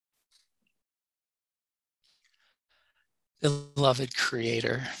Beloved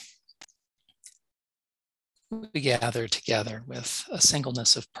Creator, we gather together with a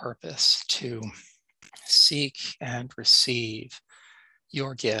singleness of purpose to seek and receive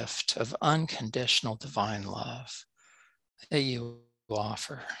your gift of unconditional divine love that you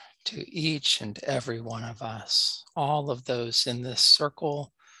offer to each and every one of us, all of those in this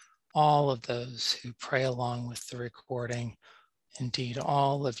circle, all of those who pray along with the recording, indeed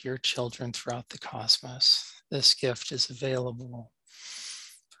all of your children throughout the cosmos. This gift is available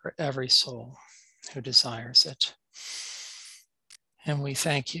for every soul who desires it. And we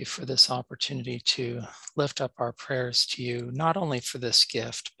thank you for this opportunity to lift up our prayers to you, not only for this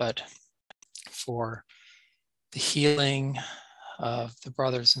gift, but for the healing of the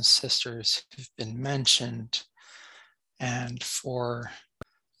brothers and sisters who've been mentioned, and for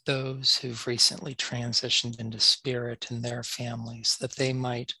those who've recently transitioned into spirit and their families, that they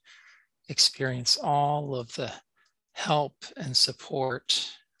might experience all of the help and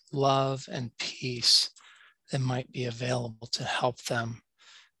support, love and peace that might be available to help them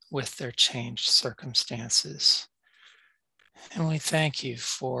with their changed circumstances. And we thank you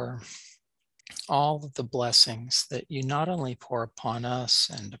for all of the blessings that you not only pour upon us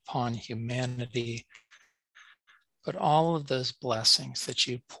and upon humanity, but all of those blessings that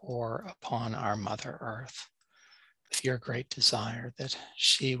you pour upon our Mother Earth, with your great desire that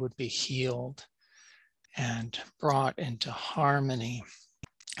she would be healed and brought into harmony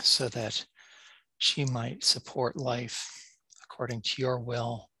so that she might support life according to your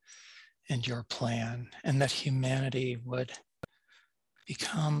will and your plan, and that humanity would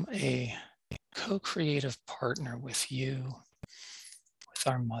become a co-creative partner with you, with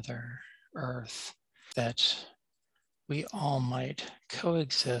our Mother Earth, that we all might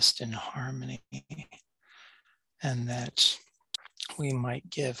coexist in harmony, and that we might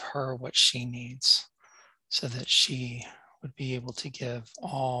give her what she needs so that she would be able to give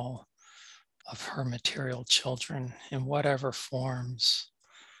all of her material children in whatever forms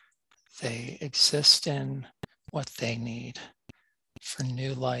they exist in, what they need for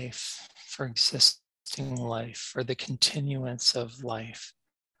new life, for existing life, for the continuance of life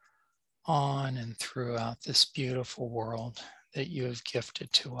on and throughout this beautiful world that you have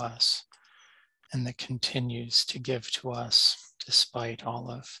gifted to us and that continues to give to us despite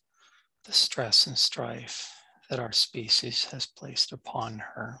all of the stress and strife that our species has placed upon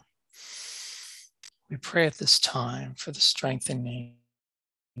her. We pray at this time for the strengthening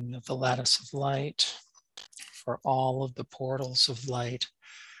of the lattice of light, for all of the portals of light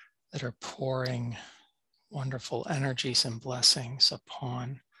that are pouring wonderful energies and blessings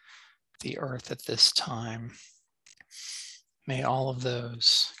upon the earth at this time. May all of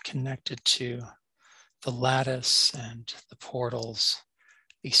those connected to the lattice and the portals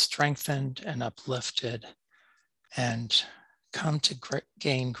be strengthened and uplifted and come to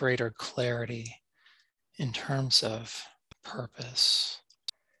gain greater clarity in terms of purpose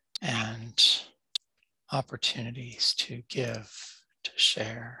and opportunities to give, to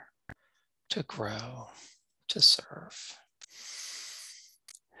share, to grow, to serve.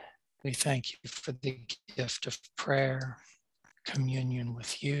 We thank you for the gift of prayer, communion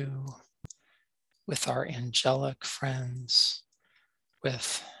with you, with our angelic friends,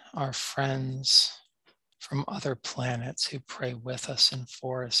 with our friends from other planets who pray with us and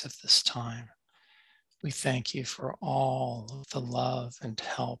for us at this time. We thank you for all of the love and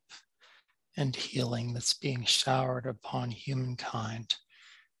help and healing that's being showered upon humankind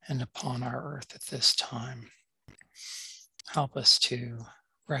and upon our earth at this time. Help us to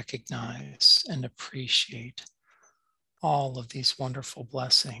recognize and appreciate all of these wonderful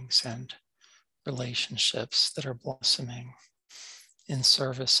blessings and relationships that are blossoming in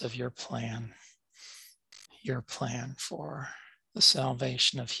service of your plan for the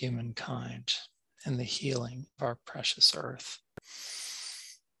salvation of humankind and the healing of our precious earth.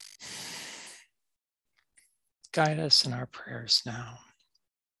 Guide us in our prayers now.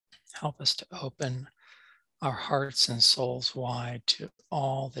 Help us to open our hearts and souls wide to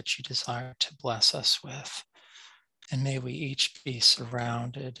all that you desire to bless us with. And may we each be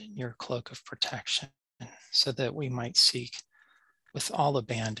surrounded in your cloak of protection so that we might seek with all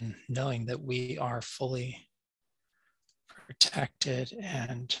abandon, knowing that we are fully protected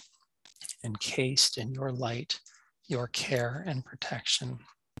and encased in your light, your care and protection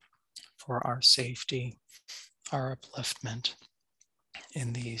for our safety, our upliftment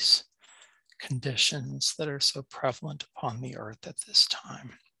in these conditions that are so prevalent upon the earth at this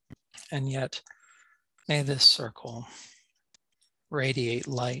time. And yet, may this circle radiate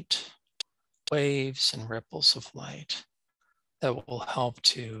light, waves and ripples of light that will help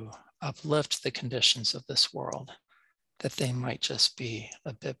to uplift the conditions of this world that they might just be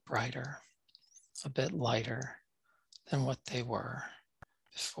a bit brighter, a bit lighter than what they were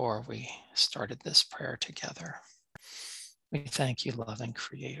before we started this prayer together. We thank you, loving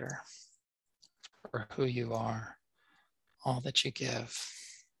Creator, for who you are, all that you give,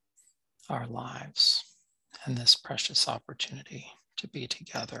 our lives, and this precious opportunity to be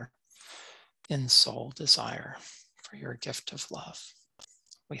together in soul desire for your gift of love.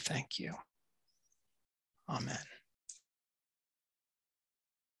 We thank you. Amen.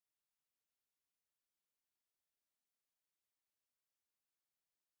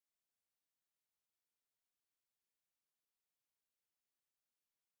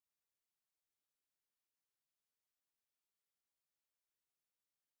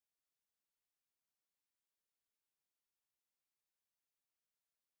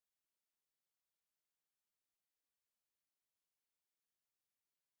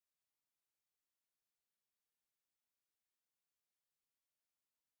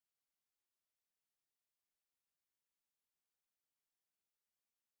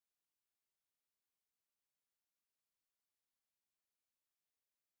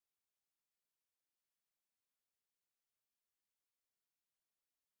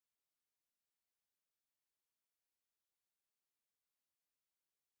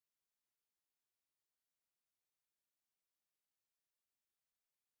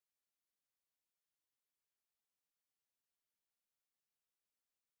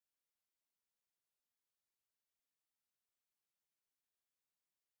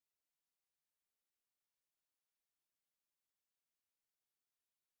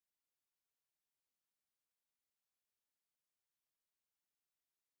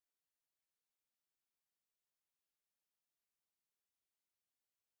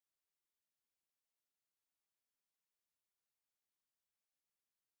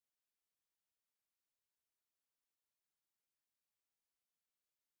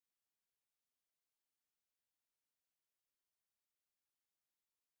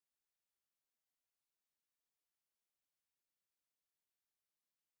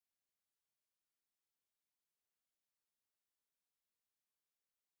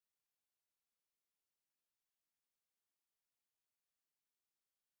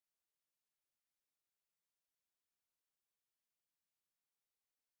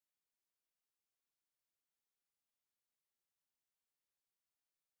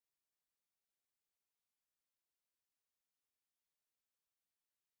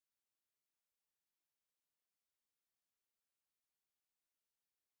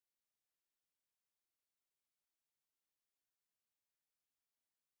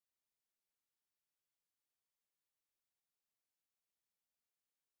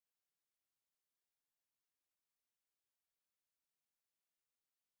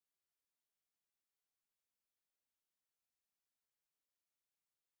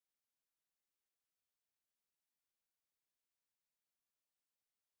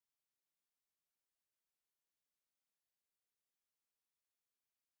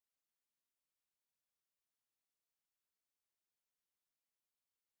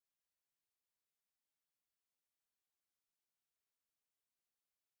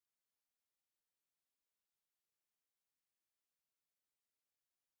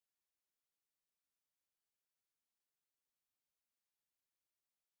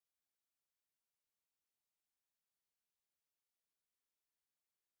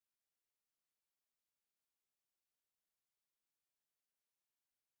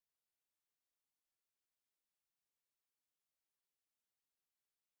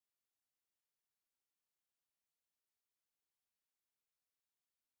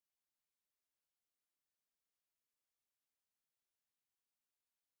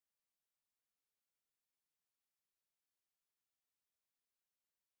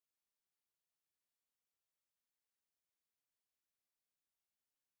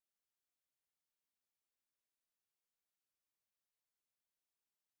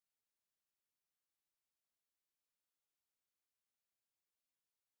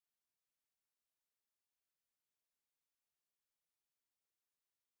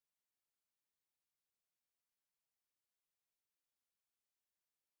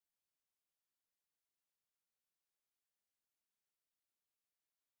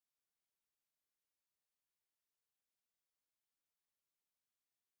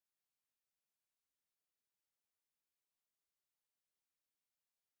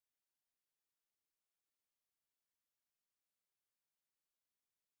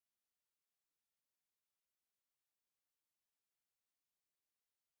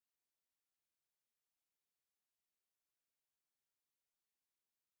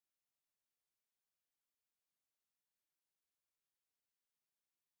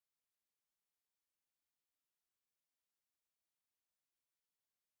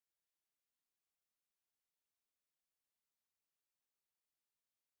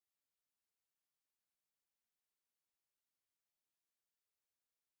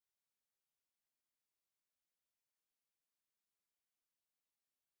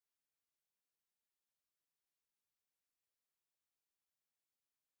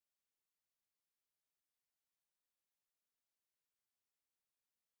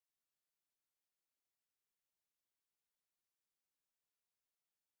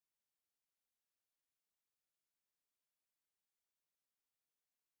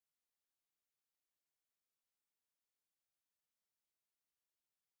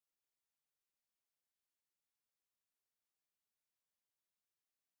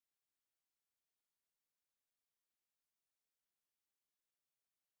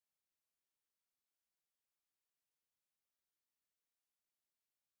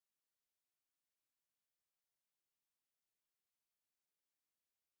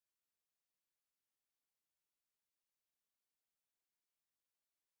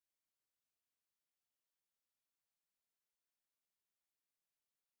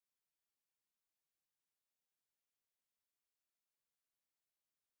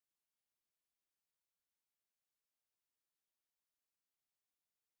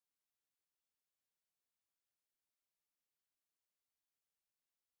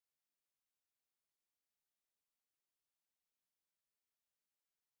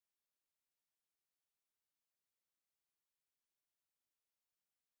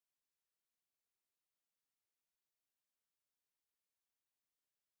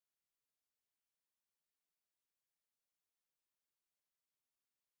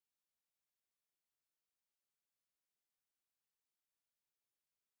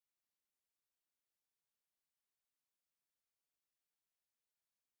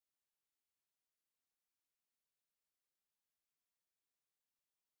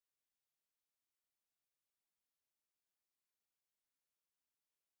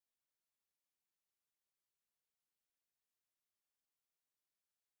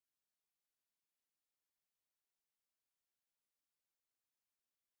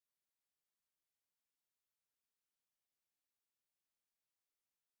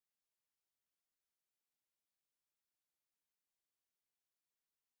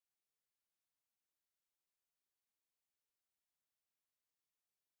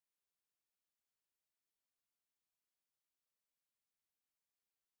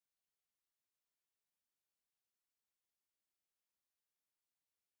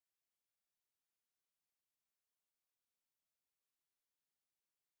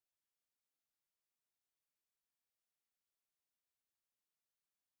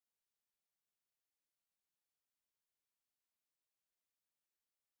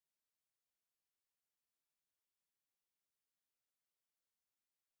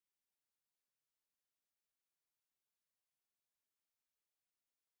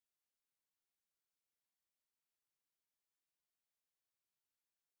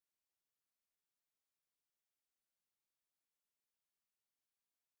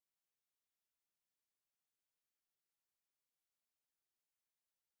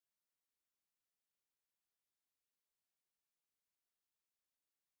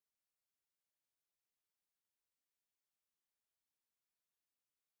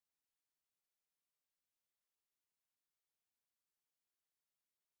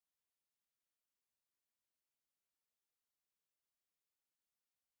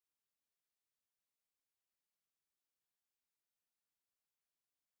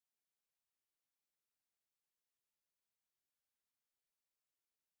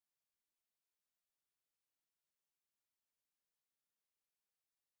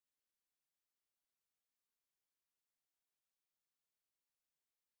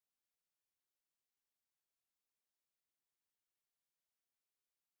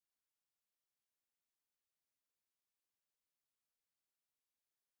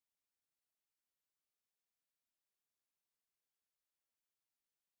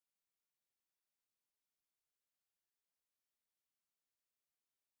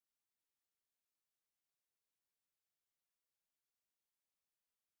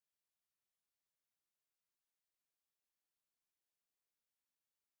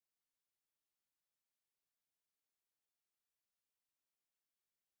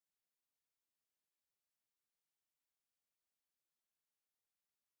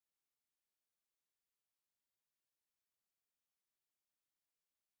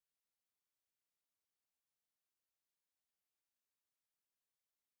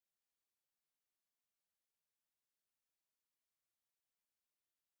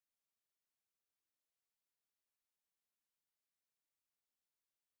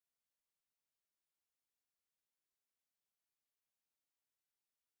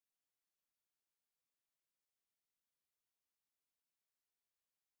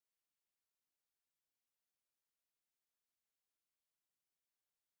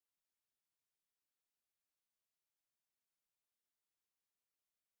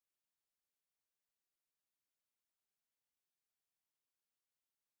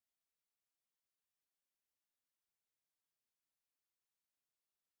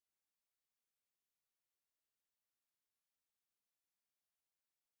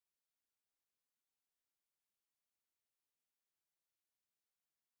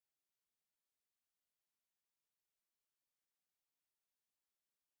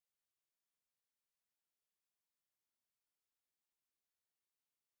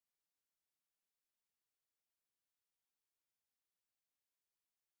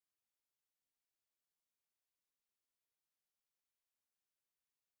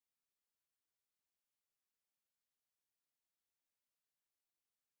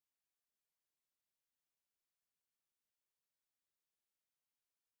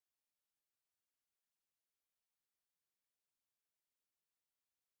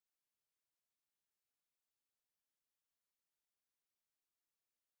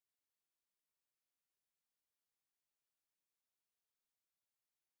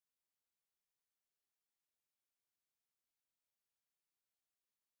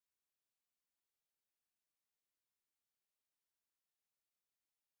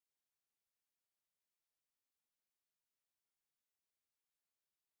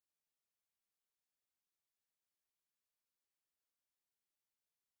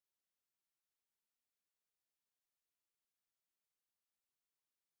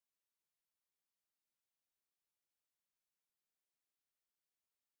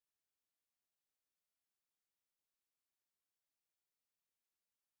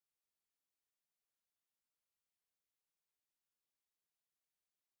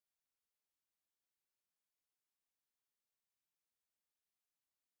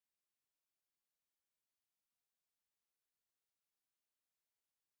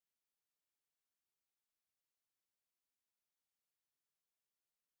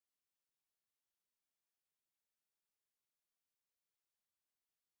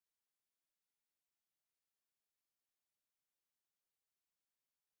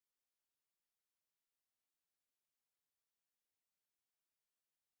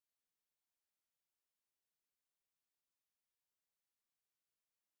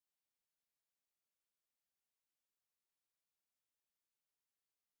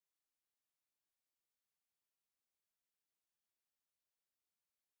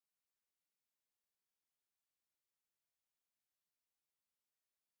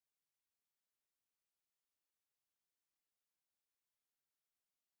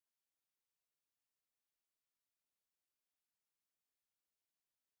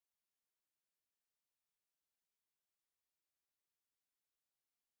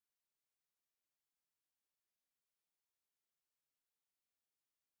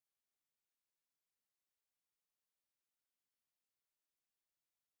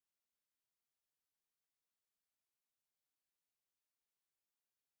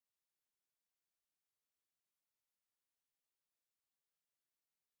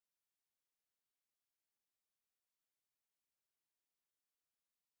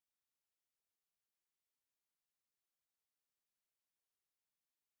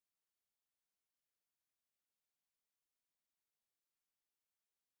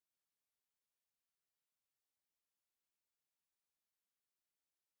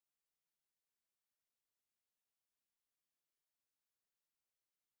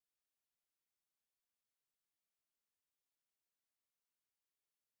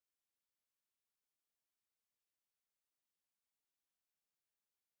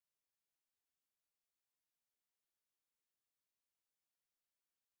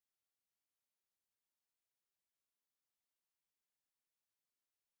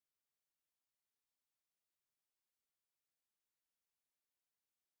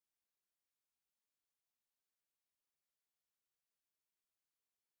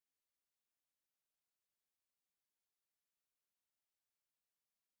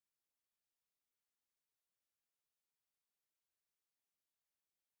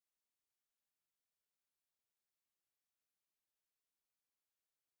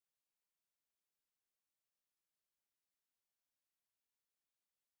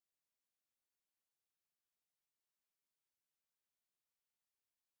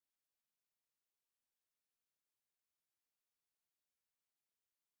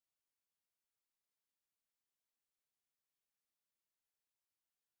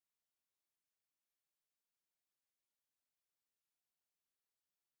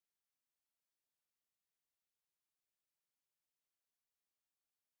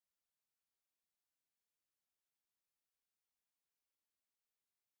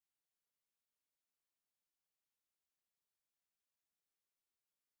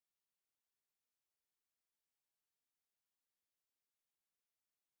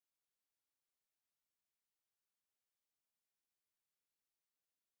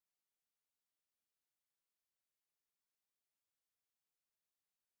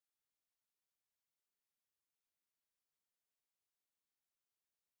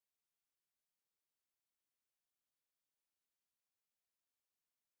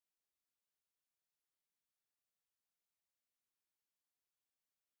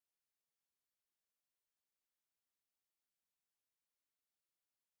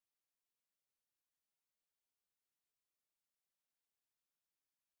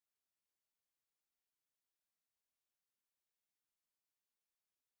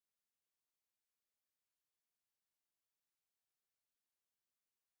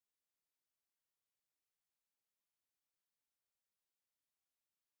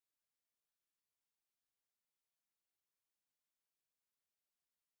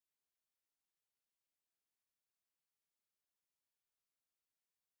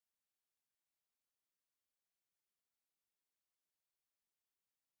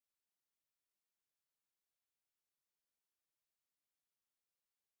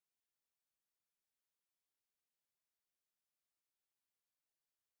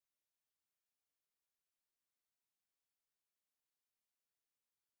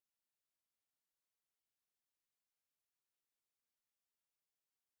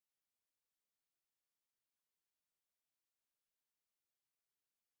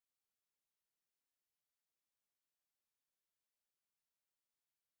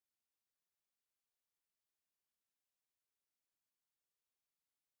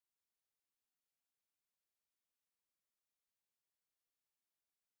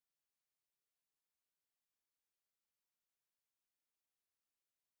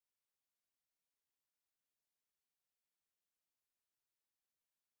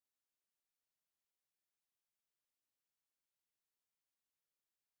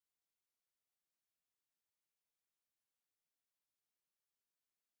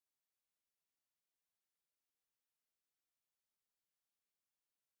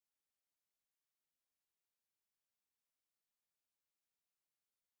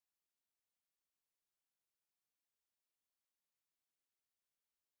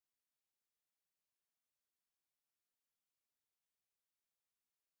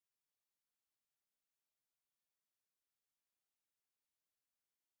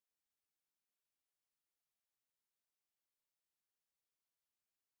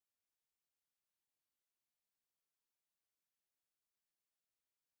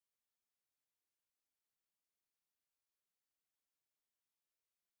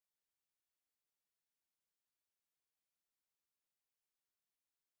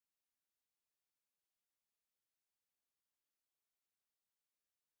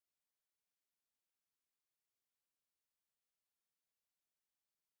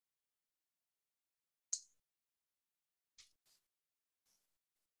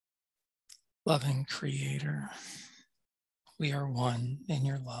 Loving Creator, we are one in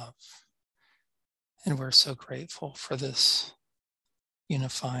your love, and we're so grateful for this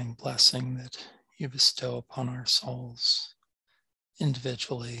unifying blessing that you bestow upon our souls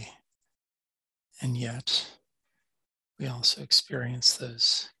individually, and yet we also experience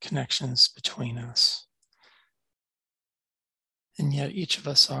those connections between us. And yet each of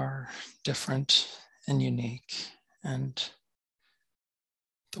us are different and unique, and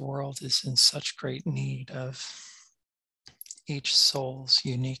the world is in such great need of each soul's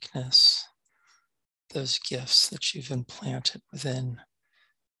uniqueness, those gifts that you've implanted within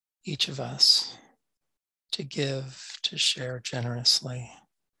each of us to give, to share generously,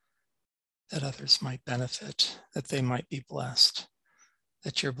 that others might benefit, that they might be blessed,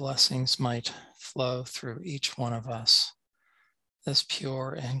 that your blessings might flow through each one of us as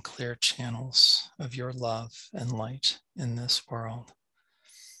pure and clear channels of your love and light in this world.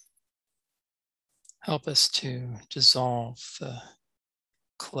 Help us to dissolve the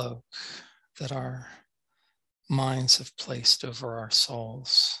cloak that our minds have placed over our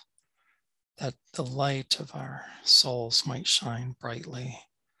souls, that the light of our souls might shine brightly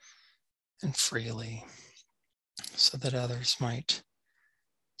and freely, so that others might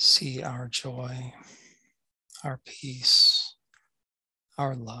see our joy, our peace,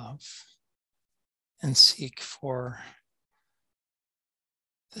 our love, and seek for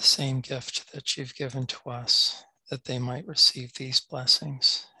the same gift that you've given to us, that they might receive these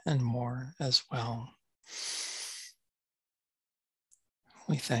blessings and more as well.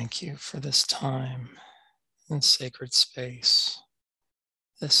 We thank you for this time and sacred space,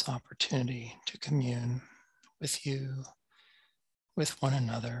 this opportunity to commune with you, with one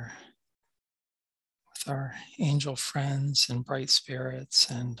another, with our angel friends and bright spirits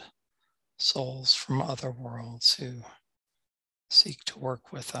and souls from other worlds who seek to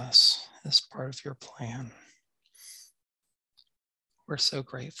work with us as part of your plan. We're so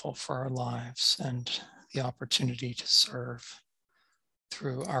grateful for our lives and the opportunity to serve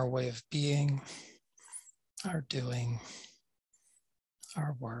through our way of being, our doing,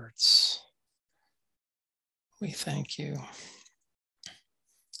 our words. We thank you.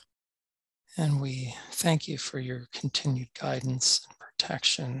 And we thank you for your continued guidance and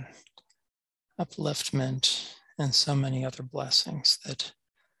protection, upliftment, and so many other blessings that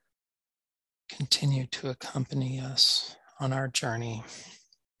continue to accompany us on our journey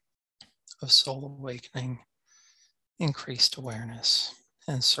of soul awakening, increased awareness,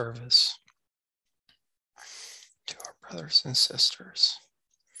 and service to our brothers and sisters.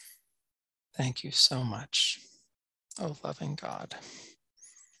 Thank you so much, O loving God.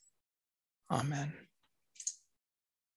 Amen.